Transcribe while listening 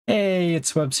Hey,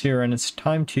 it's Webs here, and it's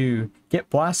time to get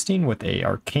blasting with a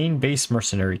Arcane-based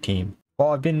mercenary team. While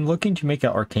I've been looking to make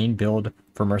an Arcane build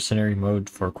for mercenary mode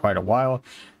for quite a while,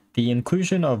 the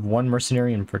inclusion of one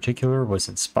mercenary in particular was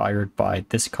inspired by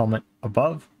this comment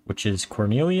above, which is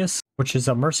Cornelius, which is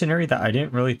a mercenary that I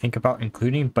didn't really think about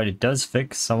including, but it does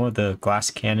fix some of the glass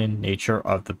cannon nature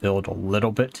of the build a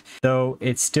little bit, though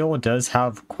it still does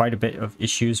have quite a bit of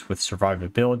issues with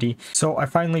survivability. So I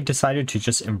finally decided to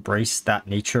just embrace that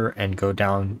nature and go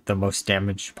down the most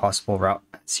damage possible route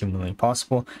as humanly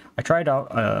possible. I tried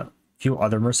out a few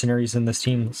other mercenaries in this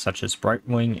team, such as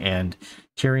Brightwing and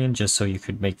Cairne, just so you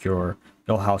could make your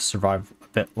Millhouse survive a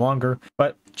bit longer,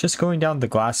 but just going down the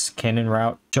glass cannon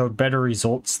route showed better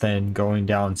results than going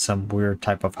down some weird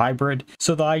type of hybrid.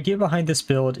 So the idea behind this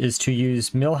build is to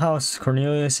use Millhouse,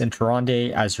 Cornelius, and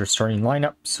Tyrande as your starting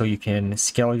lineup, so you can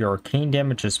scale your arcane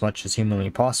damage as much as humanly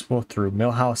possible through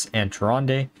Millhouse and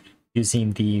Tyrande,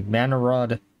 using the Mana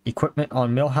Rod equipment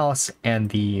on Millhouse and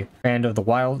the Band of the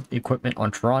Wild equipment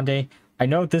on Tyrande. I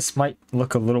know this might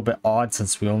look a little bit odd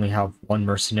since we only have one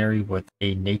mercenary with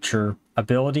a nature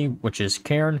ability, which is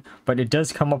Cairne, but it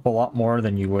does come up a lot more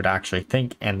than you would actually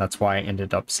think, and that's why I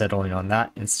ended up settling on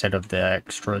that instead of the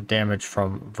extra damage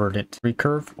from Verdant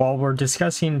Recurve. While we're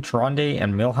discussing Tyrande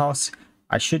and Millhouse,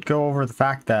 I should go over the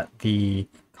fact that the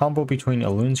combo between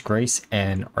Elune's Grace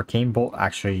and Arcane Bolt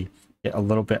actually get a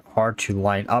little bit hard to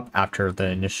line up after the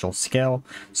initial scale,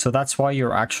 so that's why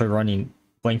you're actually running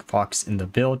Blink Fox in the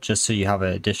build, just so you have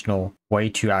an additional way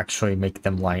to actually make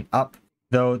them line up.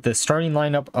 Though the starting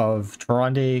lineup of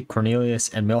Tyrande, Cornelius,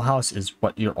 and Millhouse is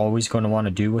what you're always going to want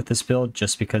to do with this build,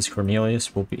 just because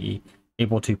Cornelius will be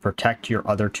able to protect your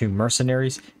other two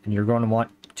mercenaries, and you're going to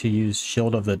want to use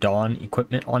Shield of the Dawn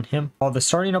equipment on him. While the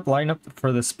starting up lineup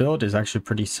for this build is actually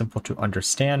pretty simple to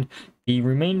understand, the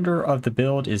remainder of the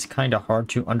build is kind of hard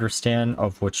to understand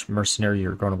of which mercenary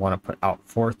you're going to want to put out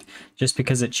forth, just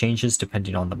because it changes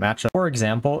depending on the matchup. For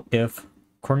example, if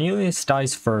Cornelius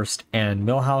dies first and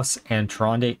Millhouse and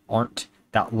Tyrande aren't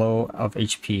that low of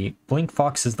HP, Blink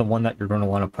Fox is the one that you're going to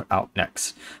want to put out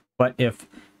next. But if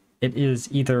it is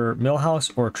either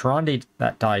Millhouse or Tyrande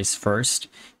that dies first,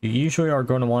 you usually are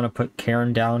going to want to put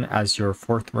Cairne down as your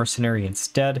fourth mercenary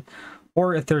instead.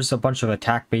 Or if there's a bunch of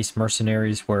attack-based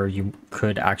mercenaries where you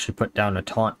could actually put down a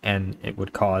taunt and it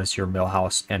would cause your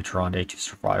Millhouse and Tyrande to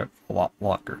survive a lot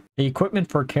longer. The equipment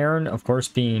for Cairne, of course,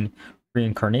 being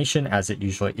Reincarnation, as it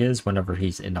usually is whenever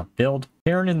he's in a build.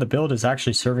 Cairne in the build is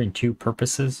actually serving two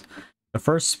purposes. The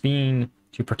first being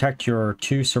to protect your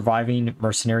two surviving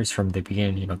mercenaries from the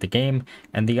beginning of the game,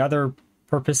 and the other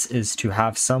purpose is to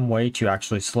have some way to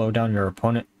actually slow down your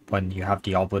opponent when you have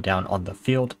Diablo down on the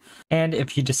field. And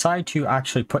if you decide to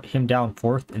actually put him down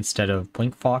fourth instead of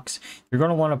Blink Fox, you're going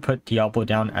to want to put Diablo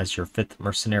down as your fifth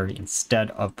mercenary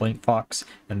instead of Blink Fox,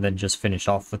 and then just finish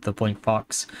off with the Blink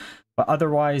Fox. But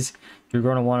otherwise, you're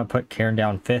going to want to put Cairne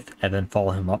down fifth and then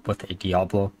follow him up with a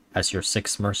Diablo as your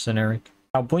sixth mercenary.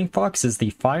 Now, Blink Fox is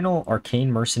the final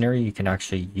arcane mercenary you can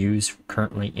actually use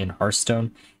currently in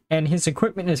Hearthstone, and his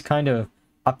equipment is kind of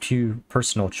up to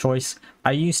personal choice.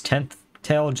 I use 10th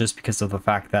Tail just because of the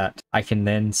fact that I can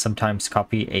then sometimes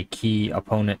copy a key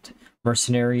opponent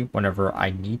mercenary whenever I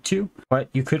need to, but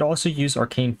you could also use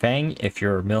Arcane Fang if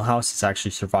your Millhouse is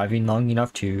actually surviving long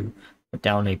enough to put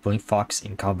down a Blink Fox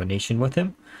in combination with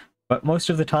him. But most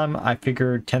of the time I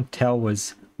figured 10th Tail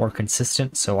was more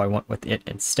consistent, so I went with it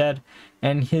instead.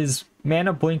 And his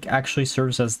Mana Blink actually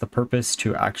serves as the purpose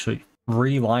to actually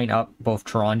reline up both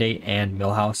Tyrande and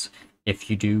Millhouse if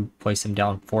you do place him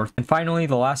down fourth. And finally,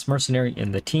 the last mercenary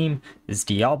in the team is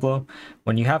Diablo.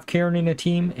 When you have Cairne in a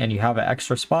team and you have an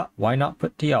extra spot, why not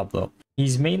put Diablo?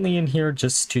 He's mainly in here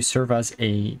just to serve as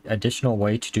a additional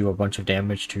way to do a bunch of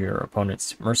damage to your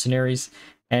opponent's mercenaries,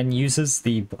 and uses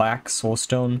the Black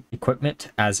Soulstone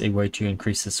equipment as a way to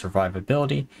increase his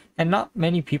survivability. And not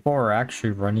many people are actually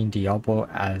running Diablo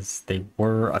as they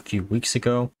were a few weeks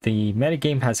ago. The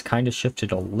metagame has kind of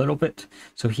shifted a little bit,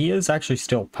 so he is actually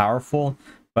still powerful,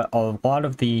 but a lot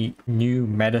of the new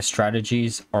meta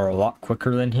strategies are a lot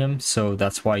quicker than him, so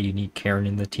that's why you need Cairne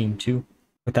in the team too.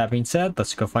 With that being said,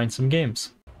 let's go find some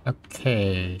games.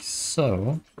 Okay,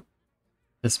 so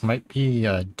this might be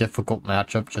a difficult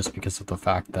matchup just because of the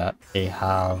fact that they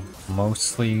have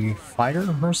mostly fighter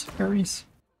mercenaries.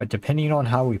 But depending on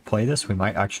how we play this, we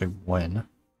might actually win.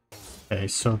 Okay,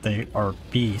 so they are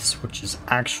beasts, which is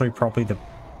actually probably the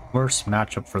worst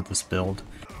matchup for this build.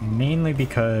 Mainly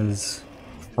because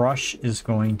Crush is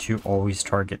going to always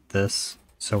target this.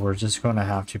 So we're just going to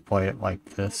have to play it like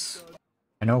this.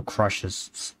 I know Crush is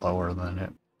slower than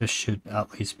it. This should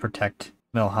at least protect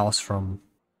Millhouse from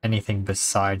anything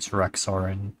besides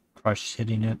Rexar and Crush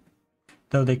hitting it.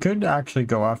 Though they could actually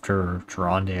go after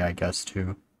Tyrande, I guess,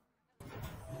 too.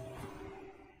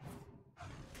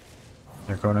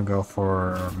 They're going to go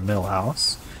for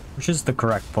Millhouse, which is the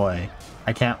correct play.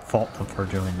 I can't fault them for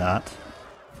doing that.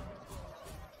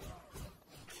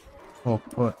 We'll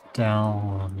put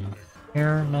down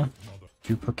Cairne,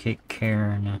 duplicate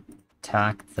Cairne,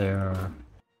 attack there.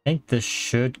 I think this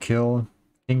should kill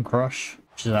King Crush,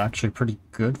 which is actually pretty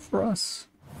good for us.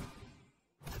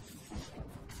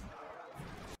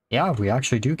 Yeah, we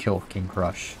actually do kill King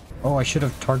Crush. Oh, I should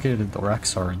have targeted the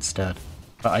Rexar instead,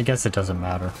 but I guess it doesn't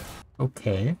matter.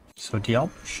 Okay, so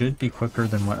Diablo should be quicker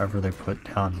than whatever they put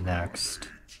down next.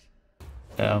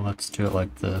 Yeah, let's do it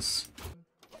like this.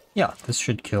 Yeah, this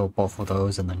should kill both of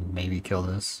those and then maybe kill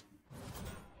this.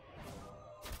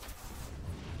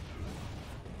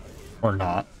 Or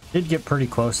not. Did get pretty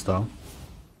close though.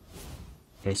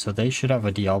 Okay, so they should have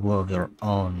a Diablo of their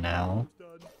own now.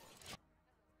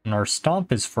 And our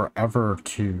Stomp is forever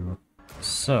too.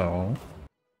 So,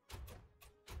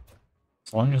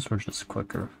 as long as we're just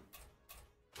quicker.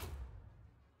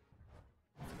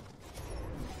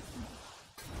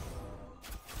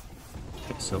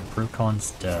 Okay, so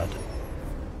Brucon's dead.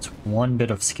 It's one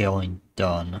bit of scaling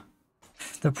done.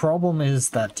 The problem is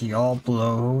that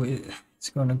Diablo is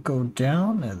going to go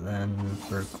down and then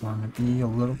we're going to be a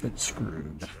little bit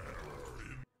screwed.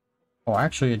 Oh,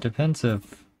 actually it depends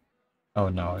if... Oh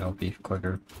no, it'll be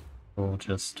quicker. We'll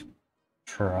just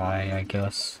try, I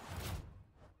guess.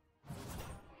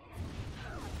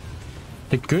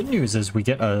 The good news is we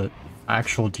get a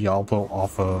actual Diablo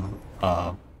off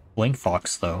of Blink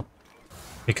Fox though.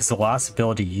 Because the last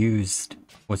ability used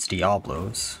was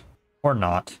Diablo's. Or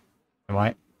not. Am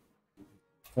I...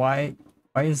 Why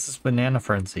is this Banana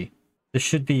Frenzy? This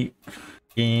should be...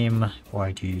 Game,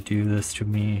 why do you do this to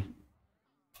me?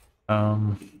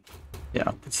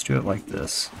 Yeah, let's do it like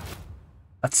this.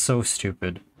 That's so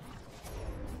stupid.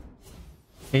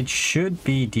 It should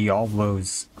be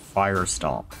Diablo's Fire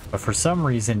Stomp, but for some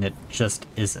reason it just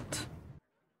isn't.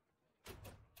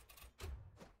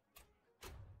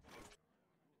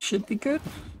 Should be good,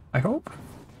 I hope.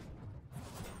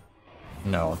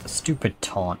 No, the stupid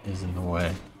taunt is in the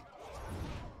way.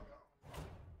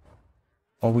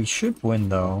 Well, we should win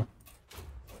though.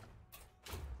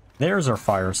 There's our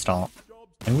Fire Stomp.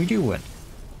 And we do win.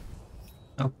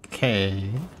 Okay,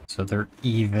 so they're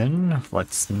even.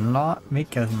 Let's not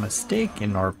make a mistake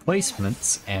in our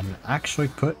placements and actually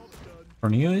put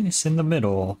Cornelius in the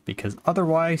middle, because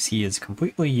otherwise he is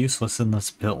completely useless in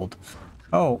this build.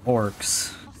 Oh, orcs.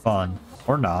 Fun.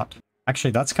 Or not.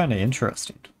 Actually, that's kind of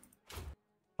interesting.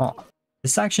 Oh,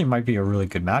 this actually might be a really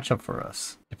good matchup for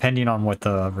us, depending on what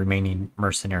the remaining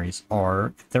mercenaries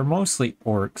are. They're mostly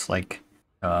orcs, like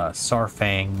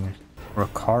Sarfang,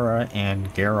 Rokara,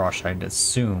 and Garrosh, I'd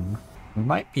assume. We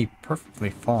might be perfectly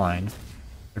fine.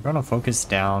 They're going to focus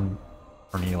down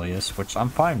Cornelius, which I'm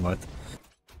fine with.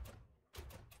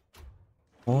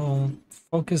 We'll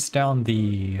focus down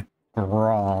the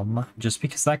Roame, just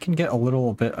because that can get a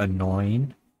little bit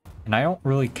annoying. And I don't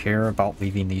really care about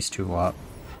leaving these two up.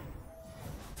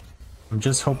 I'm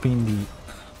just hoping the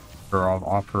order of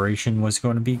operation was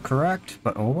going to be correct,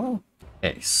 but oh well.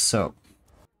 Okay, so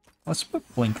let's put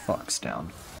Blink Fox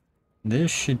down.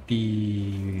 This should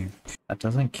be... That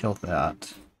doesn't kill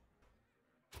that.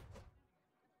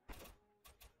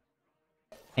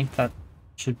 I think that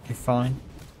should be fine.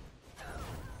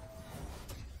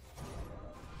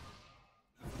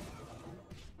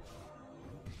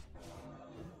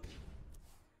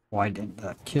 Why didn't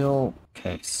that kill?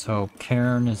 Okay, so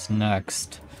Cairne is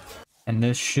next. And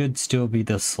this should still be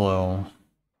the slow,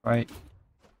 right?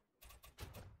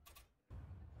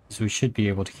 So we should be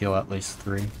able to kill at least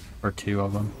 3 or 2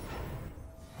 of them.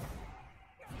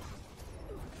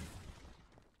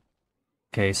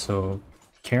 Okay, so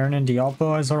Cairne and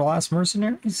Diablo as our last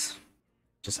mercenaries?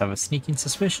 Just have a sneaking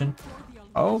suspicion.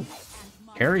 Oh,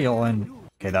 Ariel and...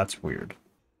 Okay, that's weird.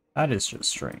 That is just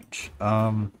strange.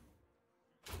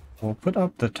 We'll put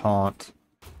up the taunt,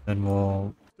 then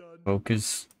we'll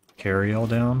focus Cariel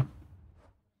down.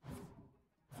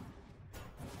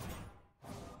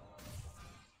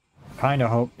 Kind of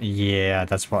hope... Yeah,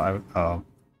 that's what I... Oh,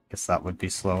 guess that would be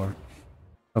slower.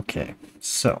 Okay,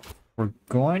 so we're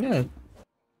going to...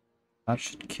 That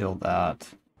should kill that.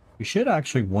 We should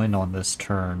actually win on this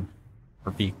turn,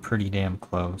 or be pretty damn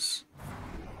close.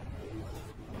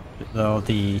 Though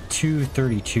the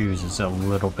 232s is a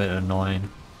little bit annoying.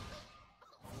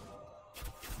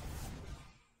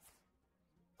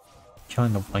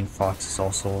 Killing the Blink Fox is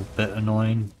also a bit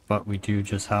annoying, but we do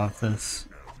just have this.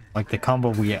 Like the combo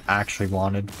we actually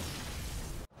wanted.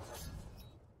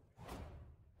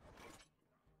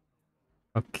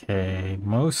 Okay,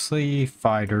 mostly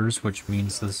fighters, which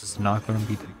means this is not going to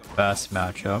be the best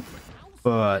matchup.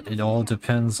 But it all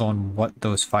depends on what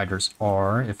those fighters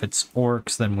are. If it's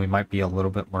orcs, then we might be a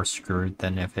little bit more screwed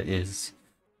than if it is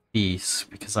beasts,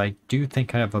 because I do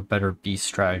think I have a better beast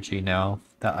strategy now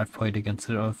that I've played against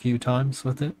it a few times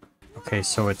with it. Okay,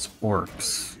 so it's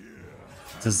orcs.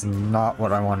 This is not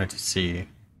what I wanted to see.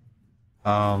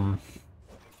 I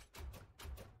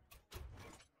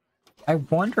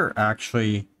wonder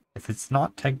actually if it's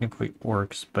not technically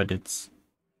orcs, but it's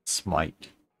smite.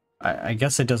 I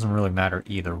guess it doesn't really matter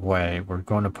either way. We're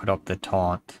going to put up the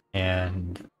taunt,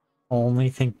 and only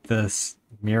think this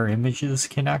mirror images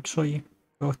can actually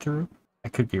go through. I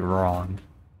could be wrong.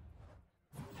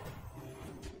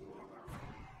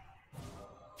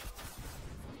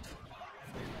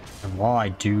 And while I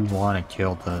do want to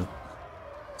kill the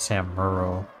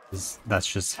Samuro,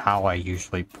 that's just how I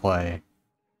usually play.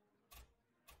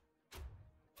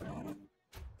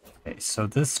 Okay, so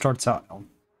this starts out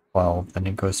 12, then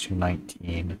it goes to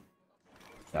 19.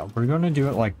 Yeah, we're going to do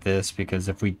it like this because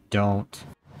if we don't,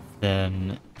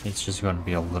 then it's just going to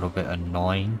be a little bit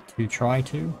annoying to try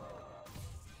to.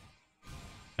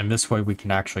 And this way we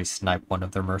can actually snipe one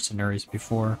of their mercenaries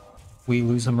before we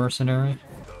lose a mercenary,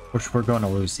 which we're going to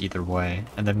lose either way.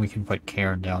 And then we can put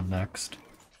Cairne down next.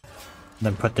 And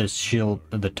then put this shield,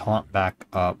 the taunt back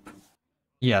up.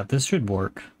 Yeah, this should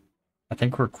work. I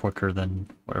think we're quicker than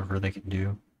whatever they can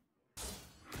do.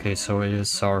 Okay, so it is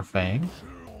Saurfang.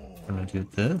 We're going to do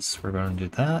this, we're going to do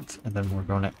that, and then we're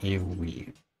going to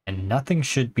AoE. And nothing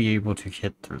should be able to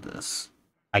hit through this.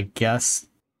 I guess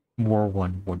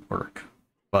Whirlwind would work,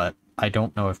 but I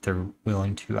don't know if they're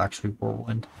willing to actually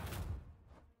Whirlwind.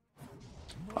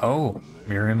 Oh,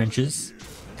 mirror images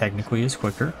technically is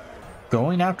quicker.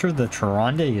 Going after the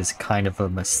Tyrande is kind of a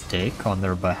mistake on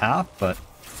their behalf, but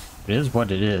it is what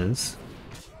it is.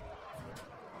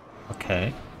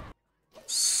 Okay.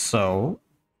 So,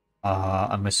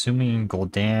 I'm assuming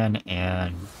Gul'dan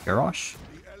and Garrosh?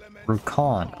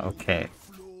 Rukan, okay.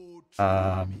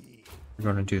 We're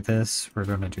gonna do this, we're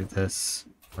gonna do this,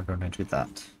 we're gonna do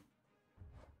that.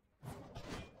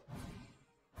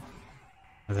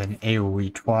 And then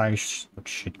AoE twice, which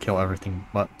should kill everything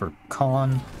but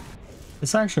Rukan.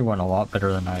 This actually went a lot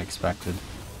better than I expected.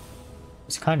 I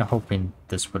was kind of hoping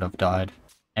this would have died.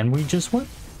 And we just went.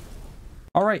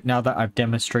 Alright, now that I've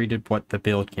demonstrated what the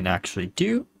build can actually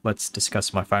do, let's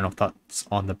discuss my final thoughts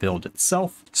on the build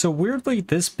itself. So weirdly,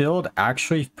 this build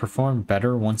actually performed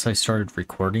better once I started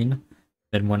recording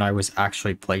than when I was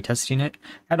actually playtesting it.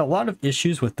 I had a lot of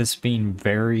issues with this being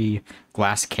very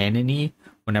glass cannon-y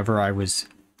whenever I was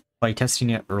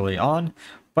playtesting it early on,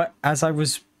 but as I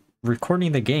was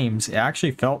recording the games, it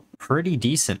actually felt pretty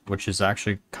decent, which is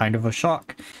actually kind of a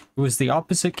shock. It was the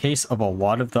opposite case of a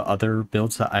lot of the other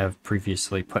builds that I have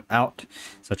previously put out,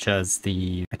 such as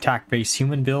the attack-based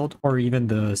human build, or even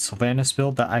the Sylvanas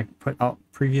build that I put out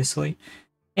previously.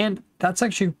 And that's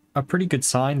actually a pretty good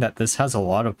sign that this has a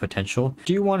lot of potential. I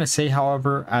do want to say,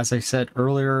 however, as I said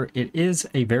earlier, it is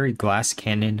a very glass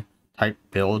cannon type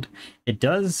build. It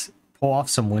does pull off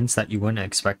some wins that you wouldn't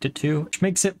expect it to, which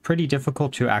makes it pretty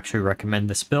difficult to actually recommend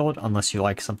this build unless you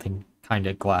like something kind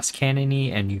of glass cannon-y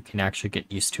and you can actually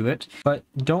get used to it. But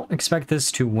don't expect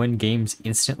this to win games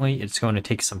instantly. It's going to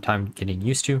take some time getting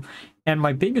used to. And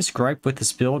my biggest gripe with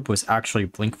this build was actually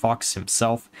Blinkfox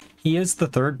himself. He is the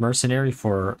third mercenary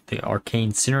for the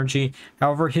Arcane synergy.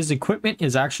 However, his equipment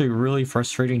is actually really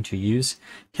frustrating to use.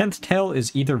 10th Tail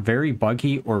is either very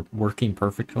buggy or working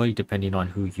perfectly depending on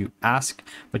who you ask.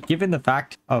 But given the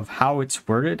fact of how it's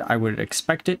worded, I would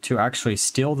expect it to actually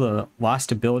steal the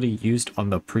last ability used on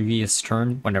the previous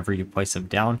turn whenever you place him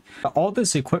down. But all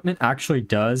this equipment actually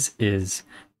does is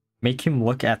make him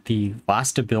look at the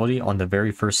last ability on the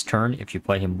very first turn if you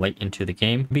play him late into the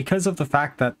game, because of the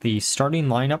fact that the starting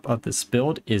lineup of this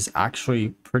build is actually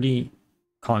pretty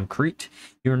concrete.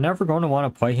 You're never going to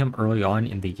want to play him early on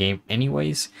in the game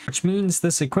anyways, which means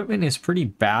this equipment is pretty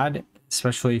bad,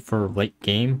 especially for late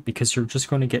game, because you're just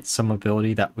going to get some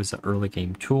ability that was an early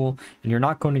game tool, and you're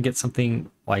not going to get something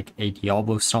like a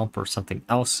Diablo Stomp or something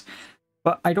else.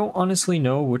 But I don't honestly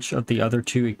know which of the other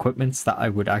two equipments that I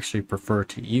would actually prefer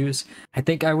to use. I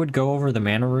think I would go over the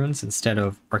mana runes instead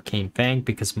of Arcane Fang,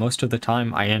 because most of the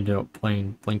time I ended up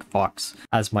playing Blinkfox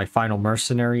as my final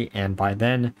mercenary, and by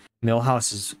then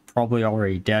Millhouse is probably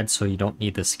already dead, so you don't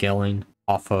need the scaling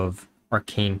off of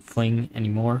Arcane Fling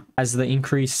anymore, as the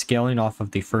increased scaling off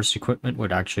of the first equipment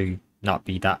would actually not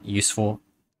be that useful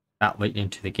that late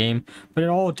into the game, but it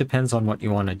all depends on what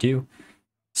you want to do.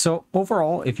 So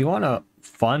overall, if you want a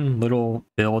fun little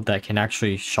build that can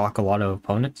actually shock a lot of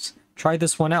opponents, try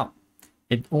this one out.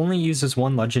 It only uses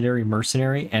one legendary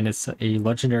mercenary, and it's a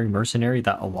legendary mercenary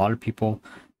that a lot of people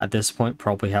at this point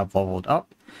probably have leveled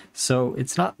up. So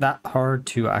it's not that hard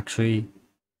to actually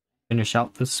finish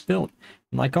out this build.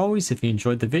 And like always, if you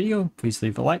enjoyed the video, please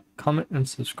leave a like, comment, and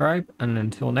subscribe. And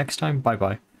until next time, bye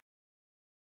bye.